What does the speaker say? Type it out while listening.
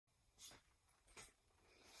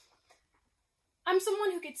I'm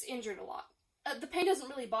someone who gets injured a lot. The pain doesn't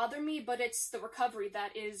really bother me, but it's the recovery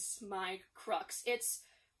that is my crux. It's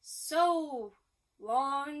so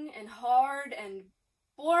long and hard and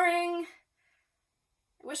boring.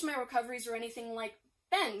 I wish my recoveries were anything like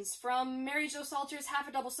Ben's from Mary Jo Salter's Half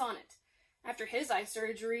a Double Sonnet. After his eye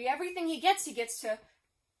surgery, everything he gets to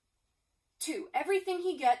 2. Everything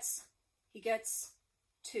he gets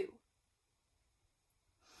 2.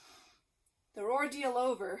 Their ordeal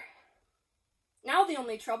over. Now the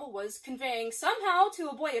only trouble was conveying somehow to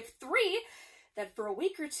a boy of 3 that for a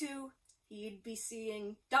week or 2 he'd be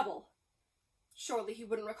seeing double. Surely he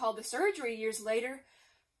wouldn't recall the surgery years later,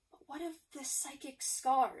 but what of the psychic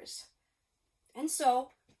scars? And so,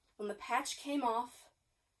 when the patch came off,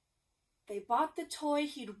 they bought the toy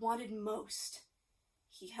he'd wanted most.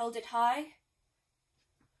 He held it high.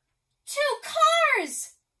 2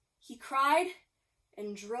 cars! He cried,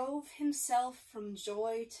 and drove himself from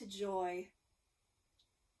joy to joy.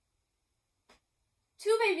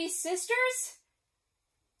 2 baby sisters?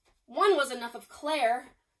 One was enough of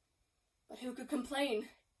Claire, but who could complain,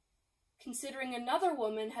 considering another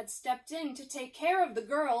woman had stepped in to take care of the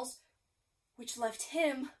girls, which left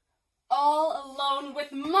him all alone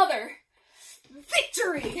with Mother.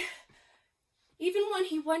 Victory! Even when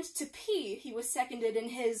he went to pee, he was seconded in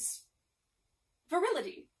his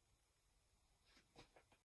virility.